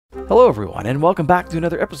Hello everyone, and welcome back to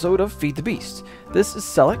another episode of Feed the Beast. This is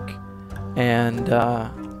Selek, and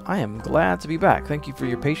I am glad to be back. Thank you for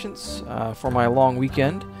your patience for my long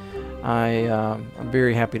weekend. I'm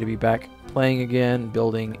very happy to be back playing again,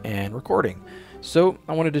 building, and recording. So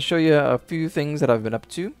I wanted to show you a few things that I've been up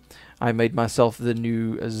to. I made myself the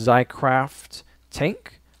new Zycraft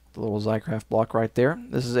tank, the little Zycraft block right there.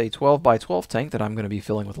 This is a 12 by 12 tank that I'm going to be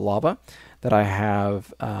filling with lava that I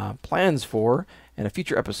have plans for. In a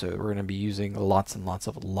future episode, we're going to be using lots and lots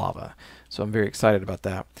of lava. So I'm very excited about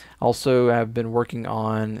that. Also, I've been working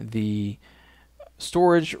on the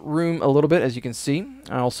storage room a little bit, as you can see.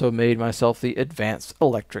 I also made myself the Advanced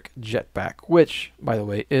Electric Jetpack, which, by the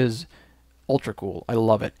way, is ultra cool. I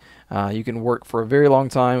love it. You can work for a very long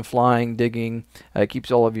time, flying, digging. It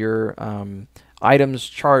keeps all of your items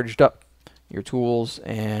charged up, your tools,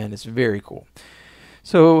 and it's very cool.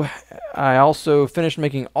 So I also finished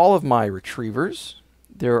making all of my retrievers.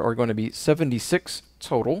 There are going to be 76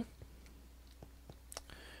 total.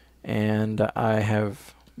 And I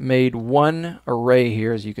have made one array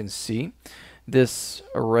here, as you can see. This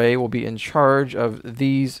array will be in charge of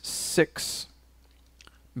these 6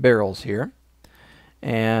 barrels here.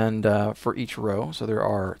 And for each row, so there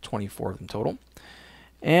are 24 of them total.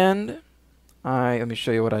 And let me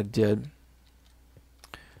show you what I did.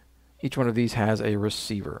 Each one of these has a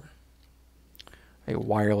receiver, a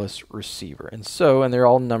wireless receiver. And they're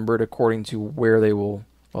all numbered according to where they will,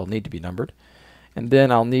 need to be numbered. And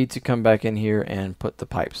then I'll need to come back in here and put the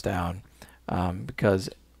pipes down because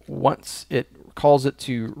once it calls it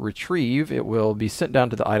to retrieve, it will be sent down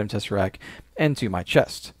to the item test rack and to my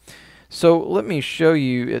chest. So let me show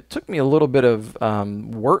you. It took me a little bit of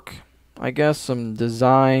work, I guess, some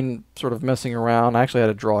design sort of messing around. I actually had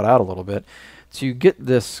to draw it out a little bit to get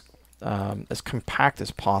this as compact as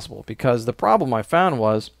possible, because the problem I found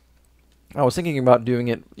was I was thinking about doing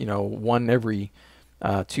it, one every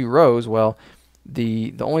 2 rows. Well,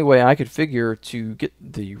 the only way I could figure to get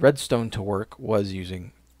the redstone to work was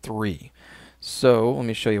using 3. So let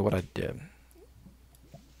me show you what I did.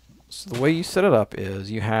 So the way you set it up is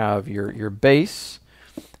you have your base,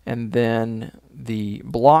 and then the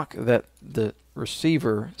block that the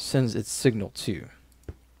receiver sends its signal to.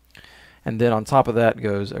 And then on top of that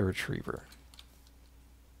goes a retriever.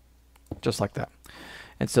 Just like that.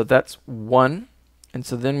 And so that's 1. And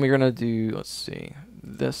so then we're going to do, let's see,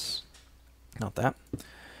 this, not that.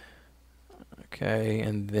 Okay,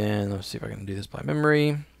 and then let's see if I can do this by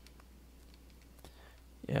memory.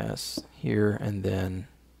 Yes, here, and then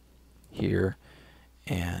here,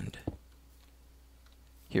 and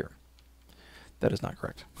here. That is not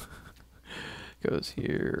correct. Goes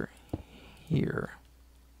here, here.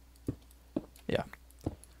 Yeah,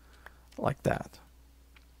 like that.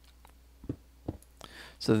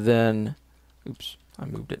 So then, oops, I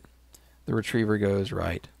moved it. The retriever goes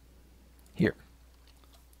right here.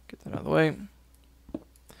 Get that out of the way. And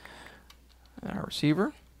our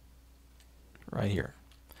receiver, right here.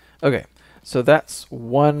 Okay, so that's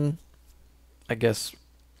one, I guess,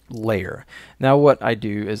 layer. Now what I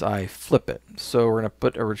do is I flip it. So we're going to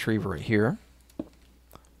put a retriever right here,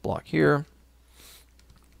 block here,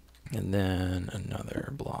 and then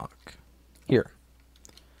another block here.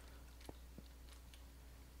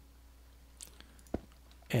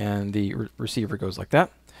 And the receiver goes like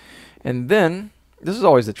that. And then, this is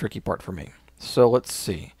always the tricky part for me. So let's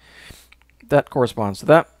see. That corresponds to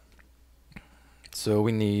that. So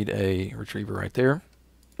we need a retriever right there.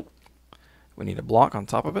 We need a block on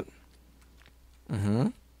top of it.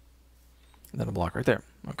 And then a block right there.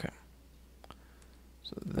 Okay.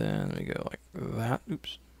 So then we go like that.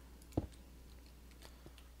 Oops.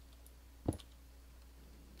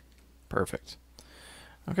 Perfect.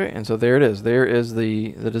 Okay, and so there it is. There is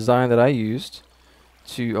the design that I used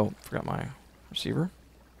to, oh, forgot my receiver.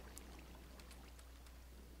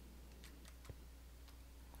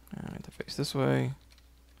 I have to face this way.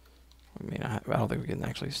 I don't think we can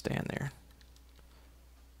actually stand there.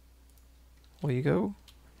 Will you go?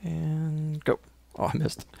 And go. Oh, I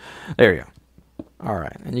missed. There you go. All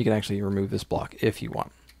right, and you can actually remove this block if you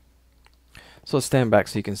want. So let's stand back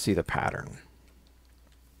so you can see the pattern.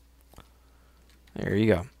 There you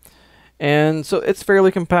go. And so it's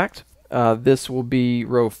fairly compact. This will be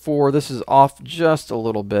row 4. This is off just a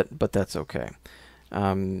little bit, but that's okay.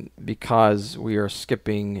 Because we are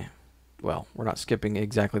skipping, well, we're not skipping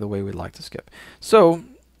exactly the way we'd like to skip. So,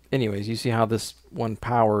 anyways, you see how this one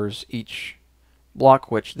powers each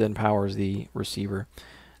block, which then powers the retriever,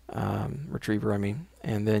 I mean.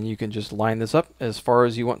 And then you can just line this up as far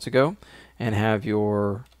as you want to go and have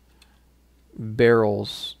your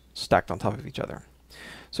barrels stacked on top of each other.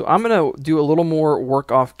 So I'm going to do a little more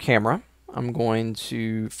work off camera. I'm going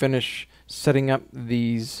to finish setting up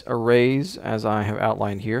these arrays as I have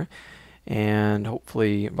outlined here, and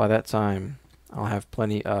hopefully by that time I'll have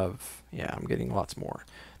plenty of, yeah, I'm getting lots more,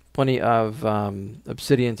 plenty of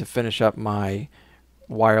obsidian to finish up my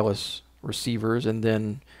wireless receivers, and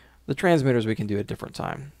then the transmitters we can do at a different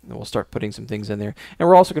time. And we'll start putting some things in there. And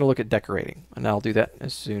we're also going to look at decorating, and I'll do that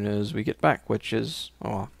as soon as we get back, which is,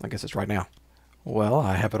 well, I guess it's right now. Well,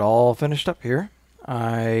 I have it all finished up here.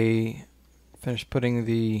 I finished putting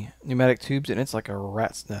the pneumatic tubes in. It's like a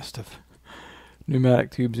rat's nest of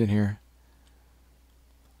pneumatic tubes in here.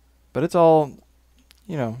 But it's all,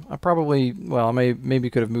 you know, I probably, well, I maybe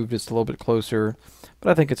could have moved this a little bit closer, but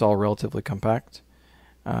I think it's all relatively compact.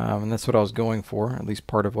 And that's what I was going for, at least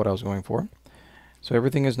part of what I was going for. So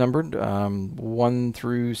everything is numbered 1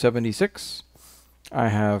 through 76. I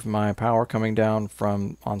have my power coming down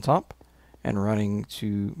from on top and running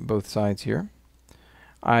to both sides here.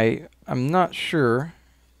 I'm not sure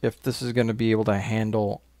if this is going to be able to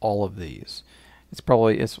handle all of these.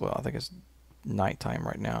 Well, I think it's nighttime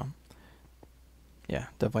right now. Yeah,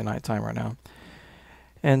 definitely nighttime right now.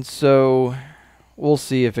 And so we'll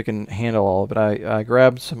see if it can handle all of it. I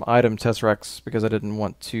grabbed some item tesseracts because I didn't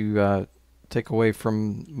want to take away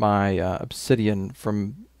from my obsidian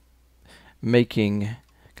from making,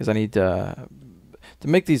 because I need to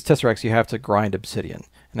make these tesseracts you have to grind obsidian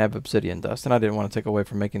and have obsidian dust, and I didn't want to take away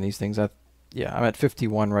from making these things. Yeah, I'm at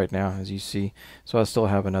 51 right now, as you see, so I still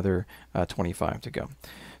have another 25 to go.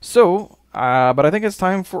 So, but I think it's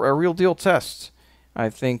time for a real deal test. I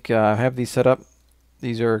think I have these set up.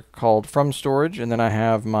 These are called from storage, and then I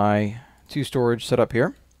have my 2 storage set up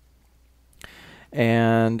here.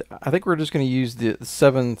 And I think we're just going to use the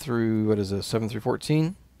 7 through, what is this, 7 through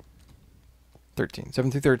 14? 13,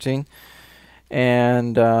 7 through 13.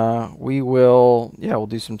 And we'll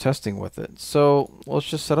do some testing with it. So let's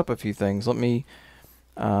just set up a few things. Let me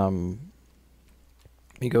go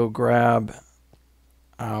grab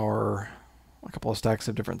a couple of stacks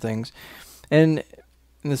of different things. And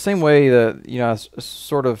in the same way that, you know, I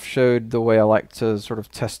sort of showed the way I like to sort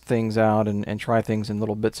of test things out and try things in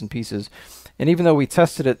little bits and pieces. And even though we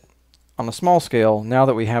tested it on a small scale, now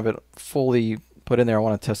that we have it fully put in there, I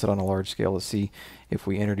want to test it on a large scale to see if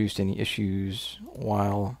we introduced any issues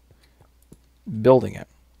while building it.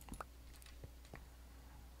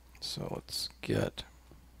 So let's try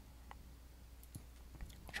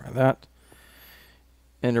that.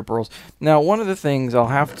 Ender pearls. Now, one of the things I'll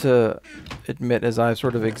have to admit, as I've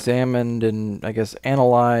sort of examined and I guess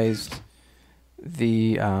analyzed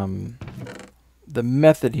the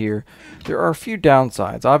method here, there are a few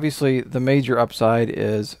downsides. Obviously, the major upside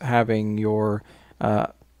is having your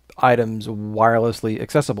items wirelessly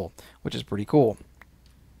accessible, which is pretty cool.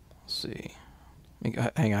 Let's see.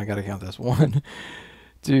 Hang on, I gotta count this. 1,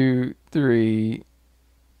 2, 3,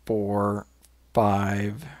 4,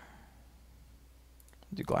 5.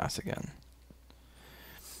 Do glass again.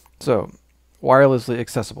 So, wirelessly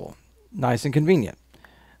accessible. Nice and convenient.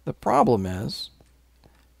 The problem is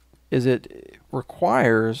it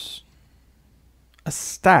requires a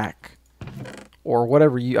stack or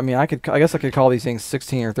whatever I guess I could call these things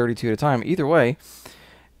 16 or 32 at a time. Either way,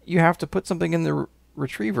 you have to put something in the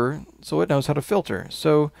retriever so it knows how to filter.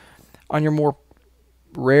 So on your more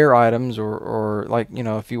rare items or like, you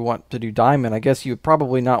know, if you want to do diamond, I guess you would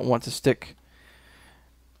probably not want to stick,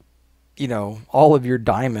 you know, all of your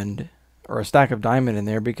diamond or a stack of diamond in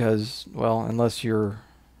there because, well, unless you're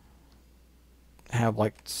have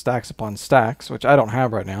like stacks upon stacks, which I don't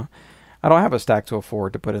have right now. I don't have a stack to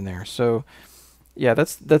afford to put in there. So yeah,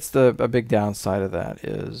 that's a big downside of that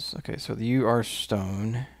is, okay, so you are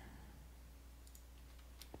stone.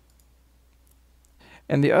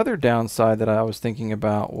 And the other downside that I was thinking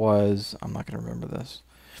about was, I'm not going to remember this.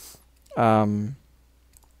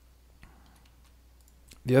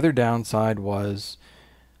 The other downside was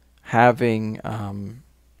having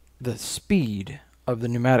the speed of the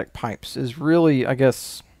pneumatic pipes is really, I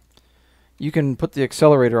guess, you can put the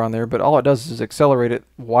accelerator on there, but all it does is accelerate it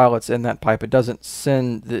while it's in that pipe. It doesn't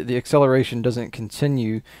send, the acceleration doesn't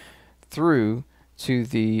continue through to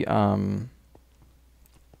the,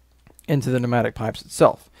 into the pneumatic pipes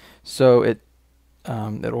itself. So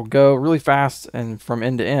it'll go really fast and from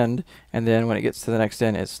end to end, and then when it gets to the next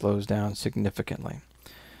end, it slows down significantly.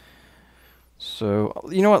 So,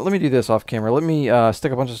 you know what, let me do this off camera. Let me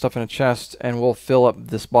stick a bunch of stuff in a chest, and we'll fill up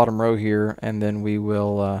this bottom row here, and then we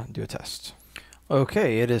will do a test.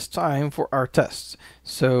 Okay, it is time for our test.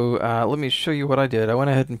 So, let me show you what I did. I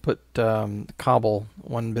went ahead and put cobble,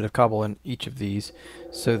 one bit of cobble in each of these,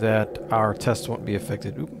 so that our test won't be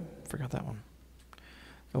affected. Oop, forgot that one.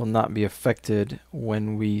 it will not be affected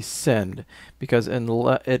when we send, because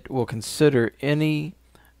it will consider any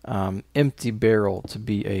empty barrel to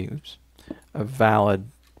be a valid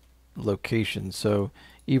location. So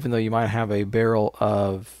even though you might have a barrel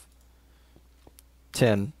of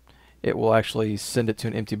 10, it will actually send it to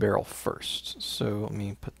an empty barrel first. So let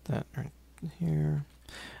me put that right here.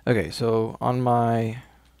 Okay, so on my,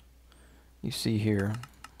 you see here,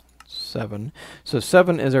 7. So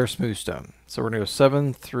 7 is our smooth stone. So we're going to go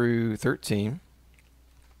 7 through 13.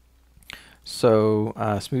 So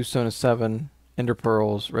smooth stone is 7, ender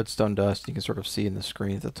pearls, redstone dust, you can sort of see in the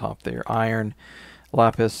screen at the top there, iron,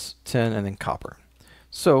 lapis, 10, and then copper.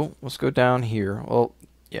 So let's go down here. Well,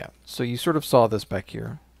 yeah, so you sort of saw this back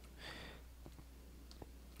here.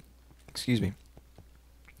 Excuse me.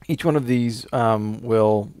 Each one of these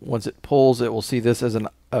will, once it pulls, it will see this as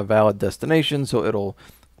a valid destination, so it'll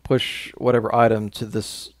push whatever item to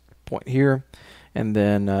this point here, and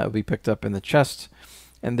then it'll be picked up in the chest.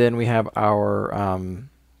 And then we have our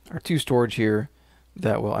 2 storage here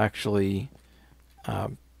that will actually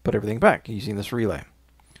put everything back using this relay.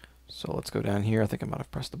 So let's go down here. I think I might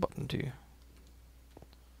have pressed the button too.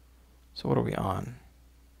 So what are we on?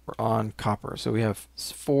 We're on copper. So we have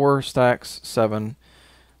 4 stacks, 7.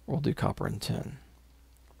 We'll do copper and 10.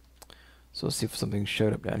 So let's see if something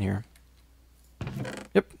showed up down here.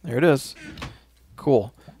 Yep, there it is.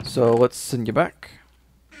 Cool. So let's send you back.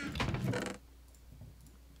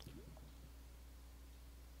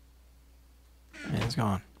 And it's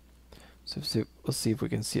gone. So let's see if we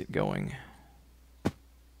can see it going.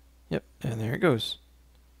 Yep, and there it goes.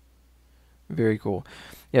 Very cool.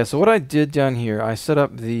 Yeah, so what I did down here, I set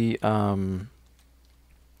up the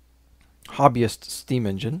hobbyist steam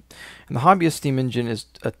engine. And the hobbyist steam engine is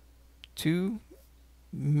a 2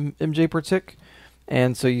 MJ per tick.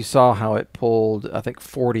 And so you saw how it pulled, I think,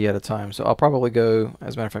 40 at a time. So I'll probably go,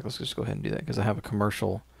 as a matter of fact, let's just go ahead and do that because I have a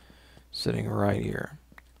commercial sitting right here.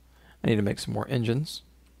 I need to make some more engines.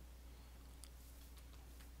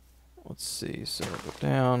 Let's see, so I'll go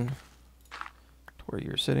down to where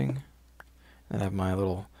you're sitting. And I have my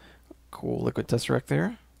little cool liquid tesseract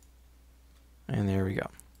there. And there we go.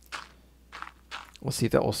 Let's see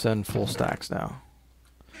if that will send full stacks now.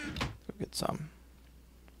 Go get some.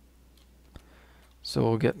 So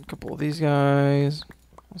we'll get a couple of these guys.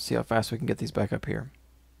 We'll see how fast we can get these back up here.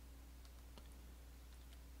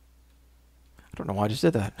 I don't know why I just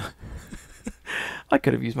did that. I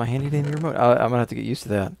could have used my handy dandy remote. I'm going to have to get used to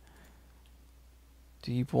that.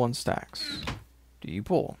 Do you pull in stacks? Do you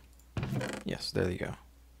pull? Yes, there you go.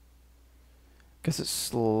 Guess it's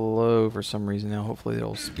slow for some reason now. Hopefully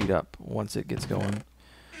it'll speed up once it gets going.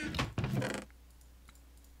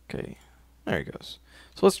 Okay, there it goes.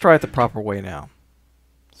 So let's try it the proper way now.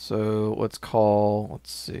 So let's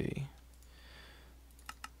see.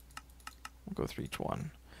 We'll go through each one.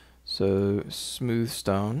 So smooth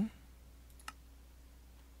stone.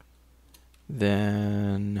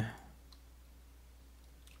 Then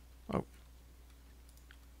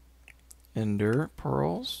ender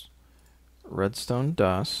pearls, redstone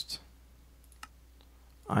dust,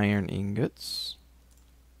 iron ingots,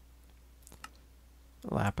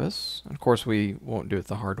 lapis. And of course we won't do it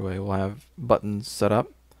the hard way. We'll have buttons set up.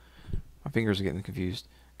 My fingers are getting confused.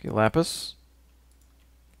 Okay, lapis,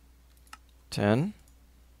 10,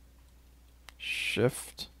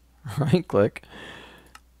 shift, right click,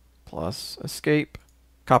 plus escape,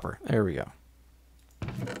 copper. There we go.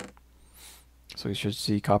 So we should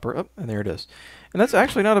see copper up, and there it is. And that's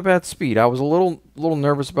actually not a bad speed. I was a little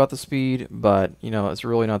nervous about the speed, but you know, it's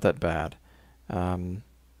really not that bad. But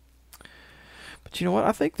you know what?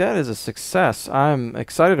 I think that is a success. I'm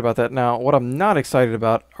excited about that. Now, what I'm not excited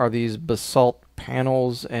about are these basalt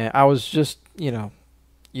panels. And I was just, I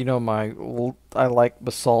like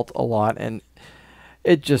basalt a lot, and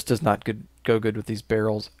it just does not go good with these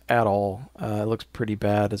barrels at all. It looks pretty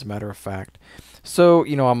bad, as a matter of fact. So,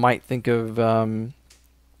 I might think of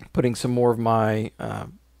putting some more of my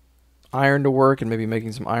iron to work and maybe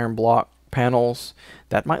making some iron block panels.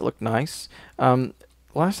 That might look nice.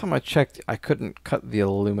 Last time I checked, I couldn't cut the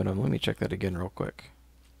aluminum. Let me check that again real quick.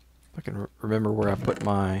 If I can remember where I put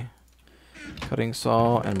my cutting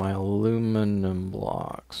saw and my aluminum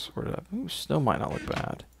blocks. Where did I? Ooh, snow might not look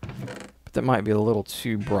bad, but that might be a little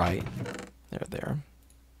too bright. There.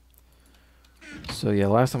 So yeah,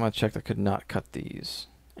 last time I checked, I could not cut these,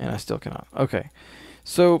 and I still cannot. Okay,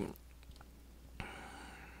 so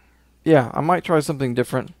yeah, I might try something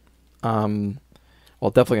different. Well,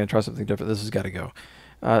 definitely gonna try something different. This has got to go.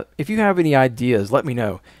 If you have any ideas, let me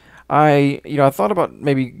know. I thought about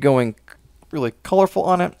maybe going really colorful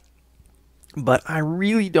on it, but I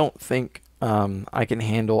really don't think I can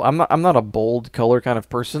handle. I'm not a bold color kind of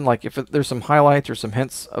person. Like if there's some highlights or some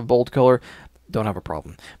hints of bold color, don't have a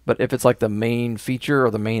problem. But if it's like the main feature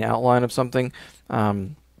or the main outline of something,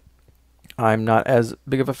 I'm not as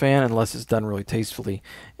big of a fan unless it's done really tastefully.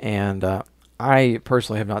 And I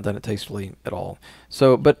personally have not done it tastefully at all.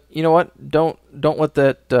 So, but you know what? Don't let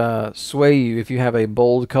that sway you. If you have a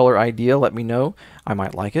bold color idea, let me know. I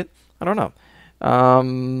might like it. I don't know.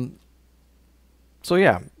 So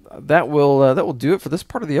yeah, that will do it for this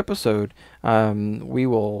part of the episode. We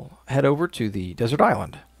will head over to the desert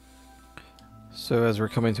island. So as we're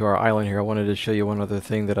coming to our island here, I wanted to show you one other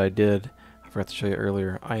thing that I did. I forgot to show you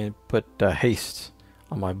earlier. I put haste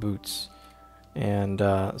on my boots, and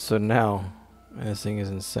so now this thing is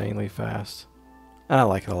insanely fast, and I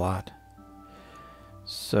like it a lot.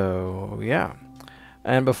 So yeah,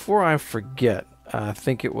 and before I forget, I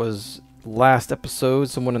think it was last episode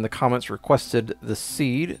someone in the comments requested the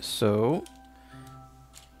seed, so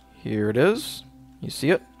here it is. You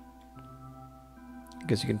see it? I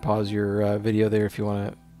guess you can pause your video there if you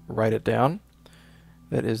want to write it down.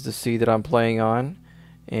 That is the seed that I'm playing on,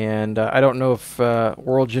 and I don't know if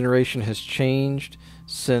world generation has changed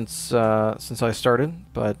since I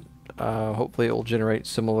started, but hopefully it will generate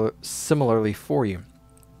similarly for you.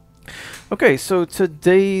 Okay, so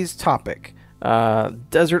today's topic,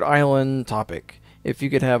 desert island topic. If you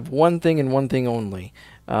could have one thing and one thing only.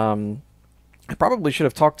 I probably should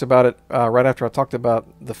have talked about it right after I talked about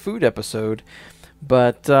the food episode,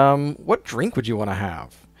 but what drink would you want to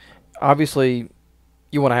have? Obviously,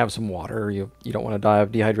 you want to have some water. You don't want to die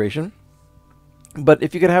of dehydration. But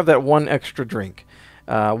if you could have that one extra drink,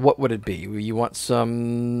 what would it be? Maybe you want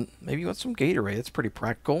some Gatorade. It's pretty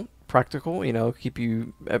practical, you know, keep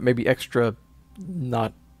you maybe extra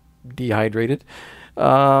not dehydrated.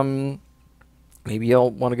 Maybe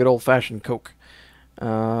you'll want a good old-fashioned Coke. You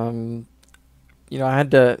know, I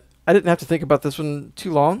didn't have to think about this one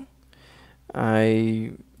too long.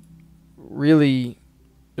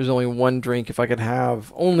 There's only one drink. If I could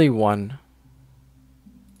have only one,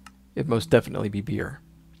 it'd most definitely be beer.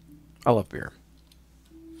 I love beer.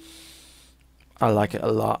 I like it a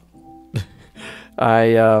lot.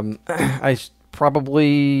 I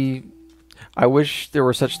wish there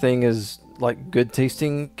were such thing as like good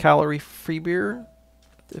tasting calorie-free beer.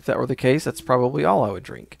 If that were the case, that's probably all I would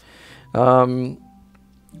drink.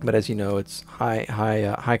 But as you know, it's high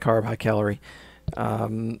carb, high calorie.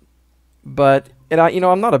 But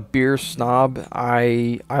I'm not a beer snob.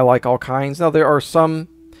 I like all kinds. Now there are some.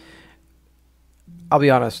 I'll be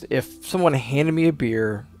honest. If someone handed me a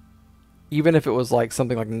beer, even if it was like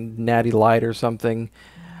something like Natty Light or something,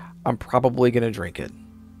 I'm probably gonna drink it.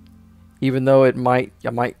 Even though I might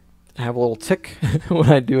have a little tick when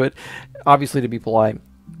I do it, obviously to be polite.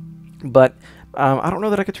 But I don't know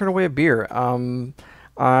that I could turn away a beer. Like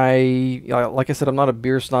I said, I'm not a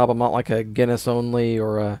beer snob. I'm not like a Guinness only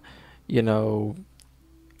or a, even though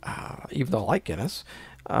I like Guinness.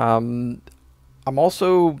 I'm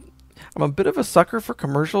a bit of a sucker for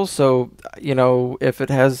commercials. So, if it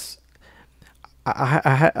has,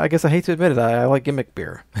 I guess I hate to admit it, I like gimmick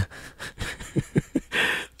beer.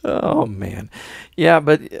 Oh man. Yeah,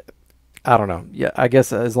 but I don't know. Yeah, I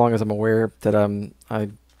guess as long as I'm aware that I'm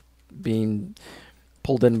being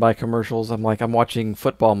pulled in by commercials, I'm watching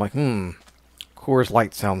football, I'm like, Coors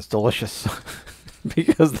Light sounds delicious.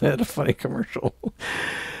 Because they had a funny commercial.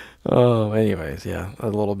 Oh, anyways, yeah, a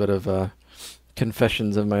little bit of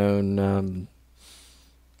confessions of my own,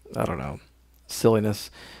 I don't know, silliness.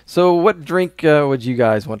 So what drink would you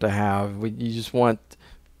guys want to have? Would you just want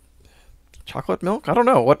chocolate milk? I don't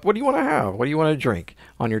know. What do you want to have? What do you want to drink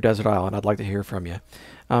on your desert island? I'd like to hear from you.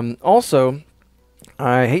 Also,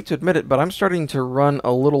 I hate to admit it, but I'm starting to run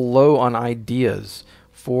a little low on ideas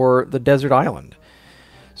for the desert island.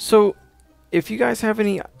 So if you guys have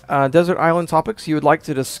any desert island topics you would like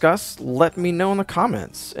to discuss, let me know in the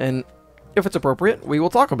comments. And if it's appropriate, we will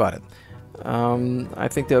talk about it. I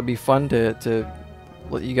think that would be fun to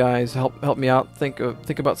let you guys help me out, think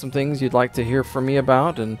about some things you'd like to hear from me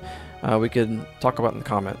about, and we could talk about in the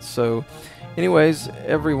comments. So anyways,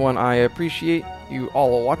 everyone, I appreciate you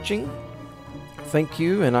all watching. Thank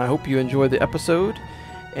you, and I hope you enjoyed the episode,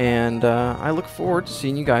 and I look forward to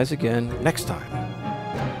seeing you guys again next time.